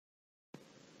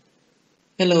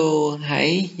Hello, hi,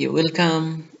 you're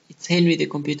welcome. It's Henry, the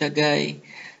computer guy,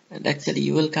 and actually,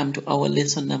 you're welcome to our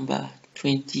lesson number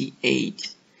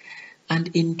 28.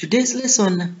 And in today's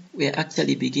lesson, we are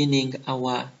actually beginning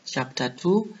our chapter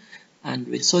 2, and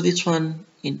we saw this one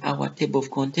in our table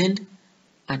of content,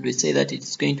 and we say that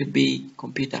it's going to be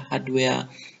computer hardware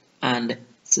and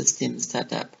system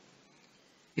startup.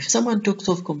 If someone talks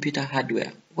of computer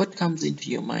hardware, what comes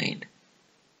into your mind?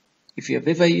 If you have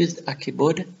ever used a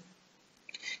keyboard,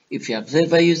 if you have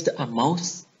ever used a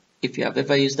mouse, if you have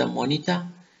ever used a monitor,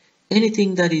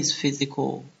 anything that is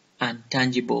physical and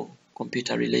tangible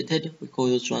computer related, we call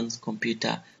those ones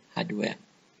computer hardware.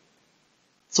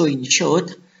 So in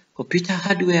short, computer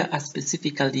hardware are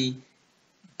specifically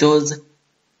those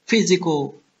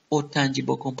physical or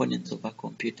tangible components of a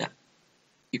computer.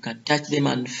 You can touch them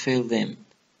and feel them.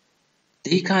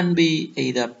 They can be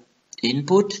either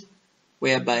input,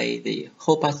 whereby they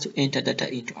help us to enter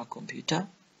data into a computer.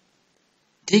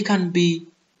 They can be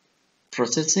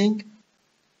processing,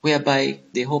 whereby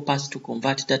they help us to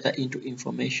convert data into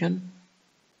information,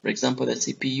 for example, the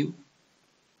CPU.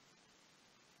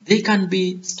 They can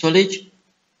be storage,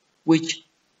 which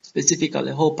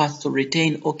specifically help us to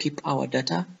retain or keep our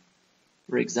data,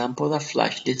 for example, the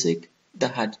flash disk, the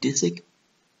hard disk.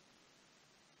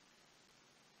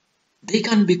 They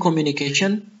can be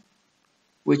communication,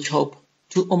 which help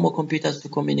two or more computers to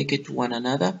communicate to one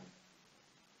another.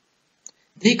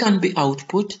 They can be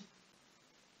output,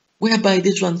 whereby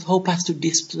these ones help us to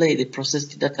display the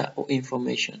processed data or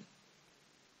information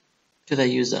to the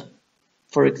user.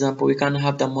 For example, we can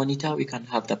have the monitor, we can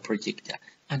have the projector,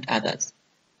 and others.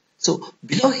 So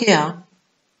below here,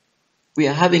 we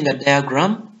are having a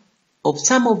diagram of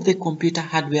some of the computer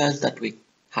hardwares that we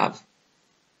have.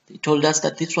 They told us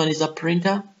that this one is a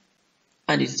printer,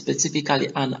 and it's specifically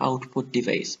an output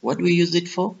device. What do we use it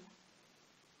for?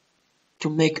 To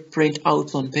make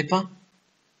printouts on paper.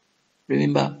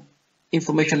 Remember,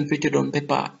 information printed on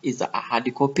paper is a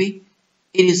hard copy.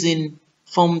 It is in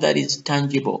form that is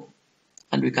tangible,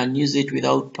 and we can use it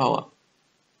without power.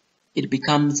 It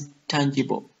becomes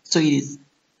tangible. So it is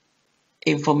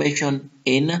information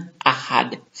in a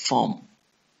hard form,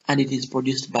 and it is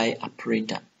produced by a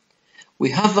printer. We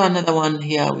have another one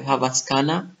here. We have a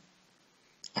scanner.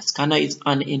 A scanner is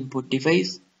an input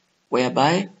device,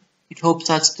 whereby it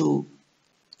helps us to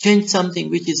change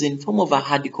something which is in form of a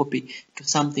hard copy to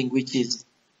something which is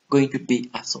going to be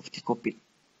a soft copy.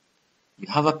 You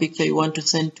have a picture you want to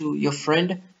send to your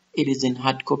friend, it is in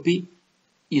hard copy,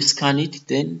 you scan it,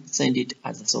 then send it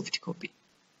as a soft copy.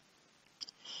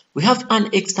 We have an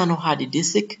external hard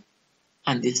disk,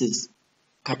 and this is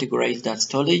categorized as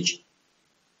storage.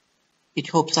 It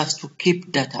helps us to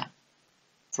keep data.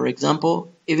 For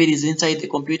example, if it is inside the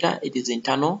computer, it is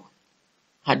internal.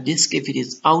 Hard disk, if it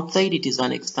is outside, it is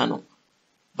an external.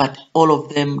 But all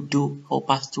of them do help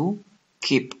us to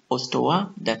keep or store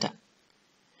data.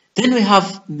 Then we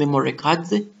have memory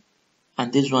cards,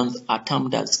 and these ones are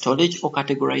termed as storage or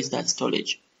categorized as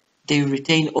storage. They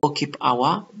retain or keep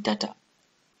our data.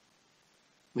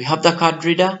 We have the card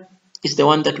reader. It's the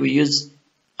one that we use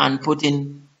and put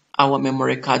in our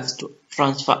memory cards to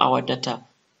transfer our data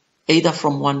either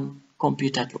from one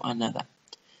computer to another.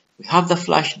 We have the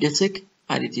flash disk,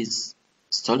 and it is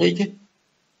storage.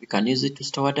 We can use it to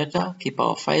store data, keep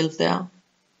our files there.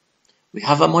 We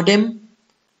have a modem,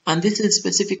 and this is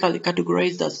specifically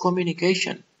categorized as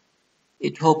communication.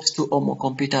 It helps two or more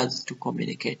computers to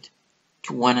communicate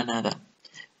to one another.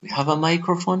 We have a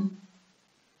microphone.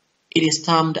 It is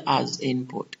termed as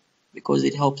input because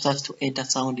it helps us to enter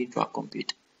sound into a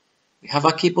computer. We have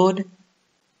a keyboard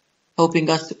helping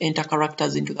us to enter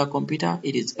characters into the computer.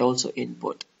 It is also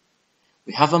input.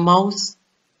 We have a mouse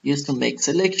used to make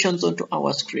selections onto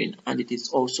our screen, and it is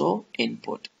also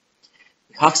input.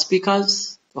 We have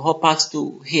speakers to help us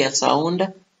to hear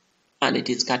sound, and it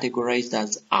is categorized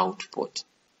as output.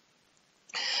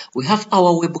 We have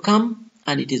our webcam,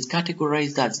 and it is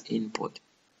categorized as input.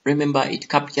 Remember, it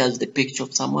captures the picture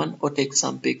of someone or takes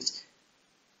some pics.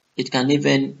 It can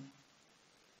even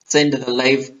send the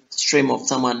live stream of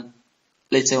someone,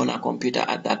 let's say on a computer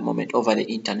at that moment over the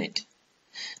internet.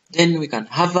 Then we can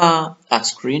have a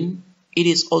screen. It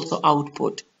is also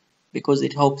output because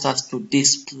it helps us to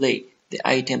display the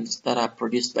items that are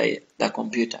produced by the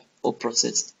computer or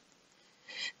processed.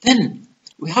 Then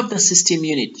we have the system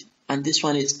unit, and this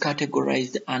one is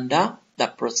categorized under the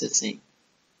processing.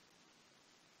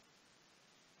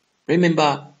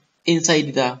 Remember,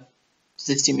 inside the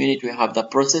system unit, we have the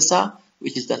processor,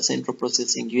 which is the central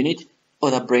processing unit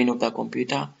or the brain of the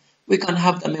computer. We can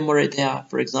have the memory there,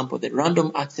 for example, the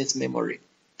random access memory,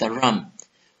 the RAM.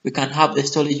 We can have the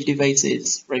storage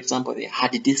devices, for example, the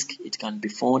hard disk, it can be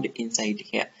found inside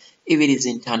here if it is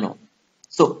internal.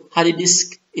 So hard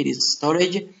disk, it is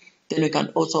storage. Then we can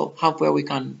also have where we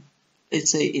can,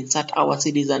 let's say, insert our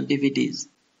CDs and DVDs.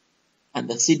 And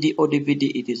the CD or DVD,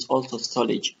 it is also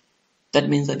storage. That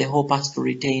means that they help us to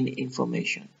retain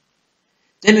information.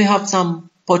 Then we have some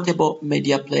portable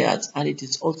media players, and it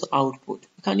is also output.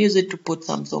 You can use it to put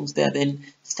some songs there, then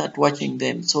start watching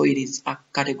them. So it is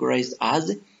categorized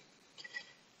as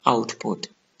output.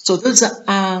 So those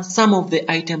are some of the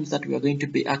items that we are going to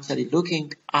be actually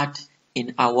looking at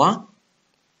in our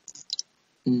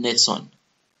lesson.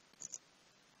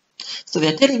 So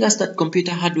they are telling us that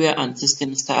computer hardware and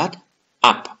systems start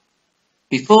up.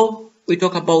 Before we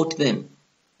talk about them,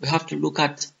 we have to look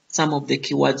at some of the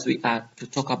keywords we are to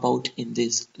talk about in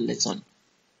this lesson,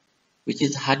 which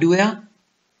is hardware,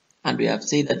 and we have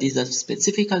said that these are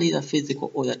specifically the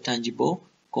physical or the tangible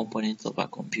components of a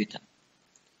computer.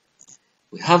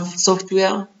 We have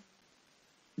software.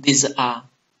 These are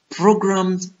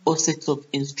programs or sets of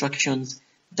instructions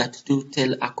that do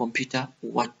tell a computer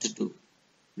what to do.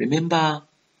 Remember,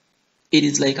 it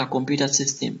is like a computer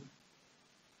system.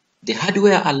 The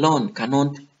hardware alone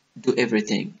cannot do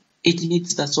everything. It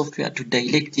needs the software to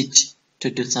direct it to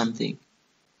do something.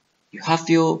 You have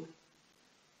your,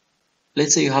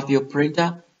 let's say you have your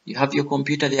printer, you have your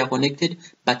computer, they are connected,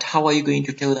 but how are you going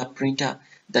to tell the printer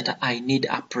that I need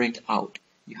a printout?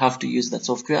 You have to use the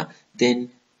software,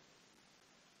 then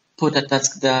put a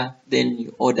task there, then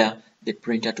you order the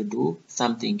printer to do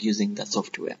something using the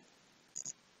software.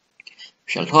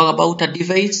 We shall talk about a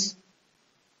device,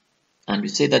 and we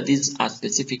say that these are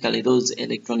specifically those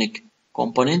electronic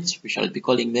components. We shall be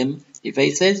calling them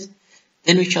devices.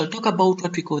 Then we shall talk about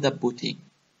what we call the booting,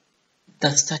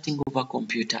 the starting of a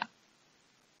computer.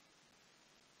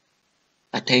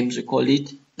 At times we call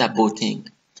it the booting.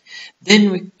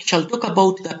 Then we shall talk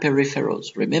about the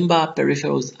peripherals. Remember,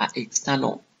 peripherals are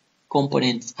external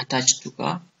components attached to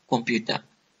a computer.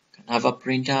 We can have a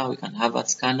printer, we can have a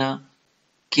scanner,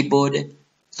 keyboard.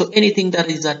 So anything that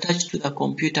is attached to the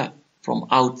computer from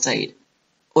outside,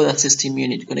 or the system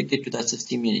unit, connected to the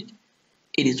system unit,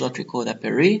 it is what we call the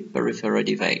peripheral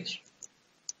device.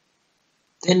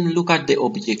 Then look at the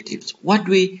objectives. What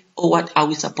are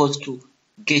we supposed to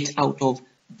get out of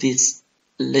this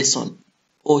lesson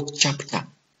or chapter?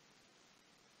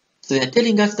 So they are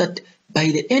telling us that by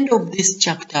the end of this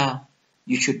chapter,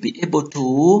 you should be able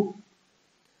to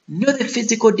know the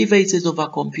physical devices of a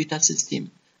computer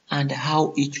system and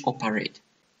how each operates.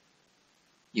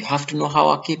 You have to know how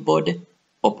a keyboard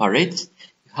operates.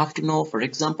 You have to know, for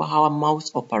example, how a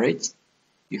mouse operates.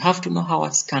 You have to know how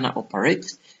a scanner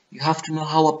operates. You have to know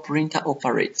how a printer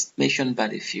operates, mentioned by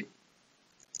a few.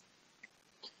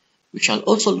 We shall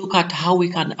also look at how we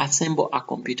can assemble a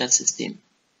computer system.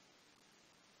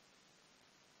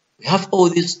 We have all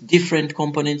these different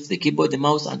components, the keyboard, the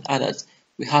mouse, and others.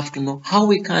 We have to know how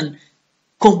we can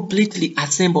completely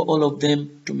assemble all of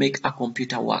them to make a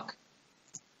computer work.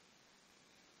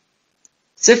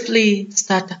 Safely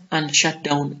start and shut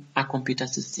down a computer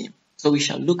system. So we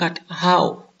shall look at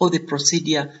how, or the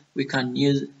procedure we can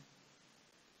use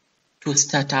to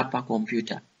start up a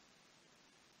computer,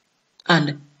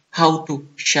 and how to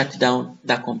shut down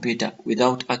the computer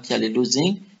without actually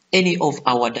losing any of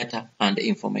our data and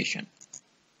information.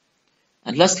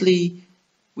 And lastly,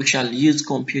 we shall use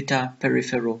computer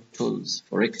peripheral tools.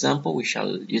 For example, we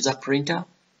shall use a printer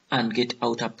and get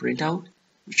out a printout.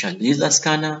 We shall use a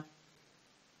scanner.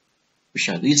 We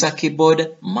shall use a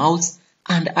keyboard, mouse,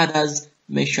 and others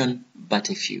mentioned but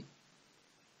a few.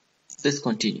 Let's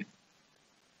continue.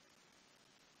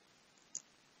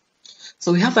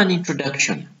 So we have an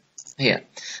introduction here,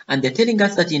 and they're telling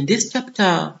us that in this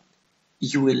chapter,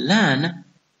 you will learn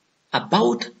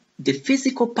about the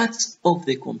physical parts of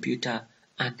the computer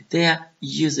and their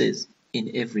uses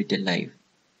in everyday life.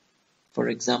 For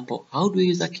example, how do we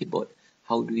use a keyboard?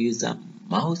 How do we use a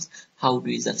mouse? How do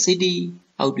we use a CD?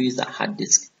 How do we use a hard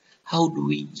disk? How do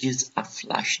we use a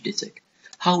flash disk?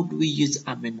 How do we use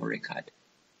a memory card?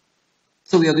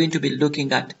 So we are going to be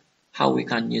looking at how we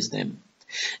can use them.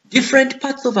 Different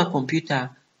parts of a computer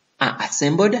are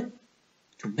assembled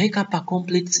to make up a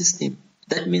complete system.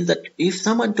 That means that if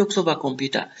someone talks of a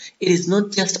computer, it is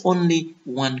not just only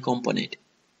one component.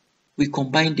 We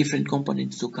combine different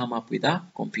components to come up with a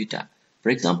computer. For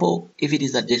example, if it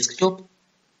is a desktop,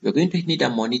 we're going to need a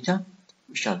monitor,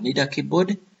 we shall need a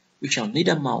keyboard, we shall need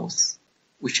a mouse,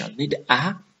 we shall need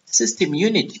a system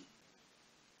unit.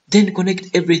 Then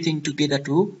connect everything together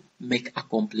to make a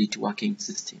complete working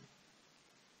system.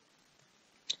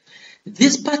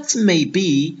 These parts may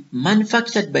be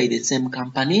manufactured by the same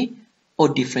company or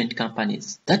different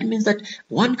companies. That means that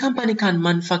one company can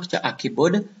manufacture a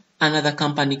keyboard, another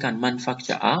company can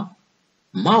manufacture a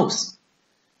mouse.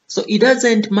 So it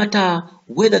doesn't matter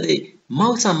whether the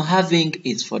mouse I'm having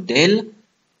is for Dell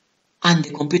and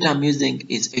the computer I'm using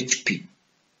is HP.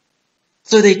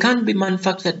 So they can be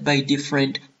manufactured by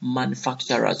different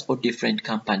manufacturers or different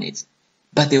companies,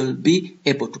 but they will be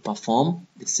able to perform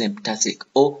the same task,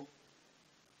 or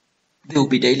they will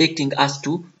be directing us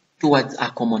towards a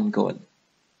common goal.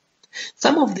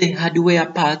 Some of the hardware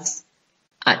parts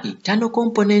are internal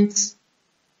components.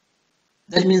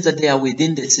 That means that they are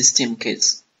within the system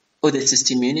case or the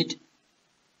system unit,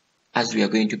 as we are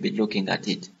going to be looking at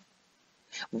it.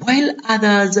 While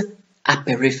others are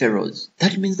peripherals.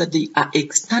 That means that they are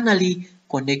externally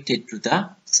connected to the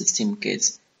system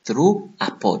case through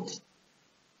a port.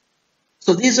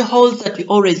 So these holes that we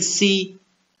always see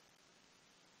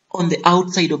on the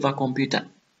outside of a computer,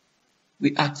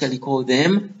 we actually call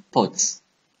them ports.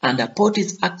 And a port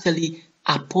is actually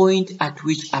a point at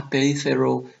which a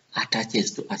peripheral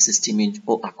attaches to a system unit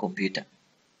or a computer.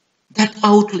 That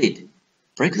outlet,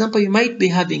 for example, you might be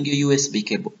having a USB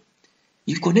cable.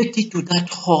 You connect it to that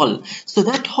hole. So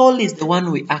that hole is the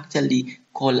one we actually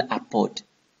call a port.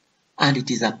 And it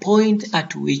is a point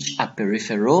at which a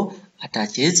peripheral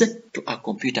attaches to a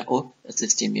computer or a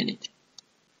system unit.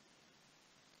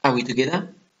 Are we together?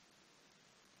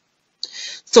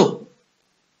 So,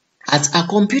 as a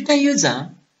computer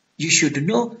user, you should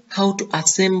know how to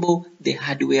assemble the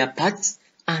hardware parts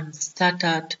and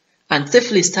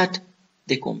safely start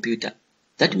the computer.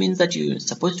 That means that you're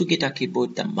supposed to get a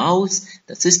keyboard, the mouse,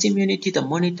 the system unit, the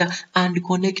monitor, and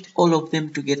connect all of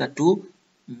them together to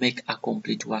make a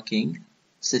complete working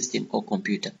system or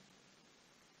computer.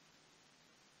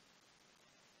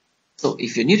 So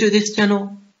if you're new to this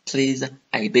channel, please,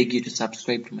 I beg you to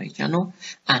subscribe to my channel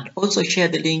and also share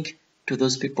the link to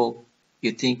those people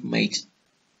you think might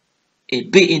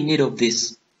be in need of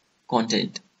this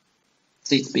content.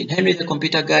 So it's been Henry the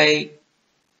Computer Guy.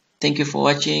 Thank you for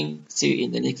watching. See you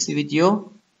in the next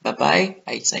video. Bye bye.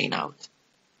 I sign out.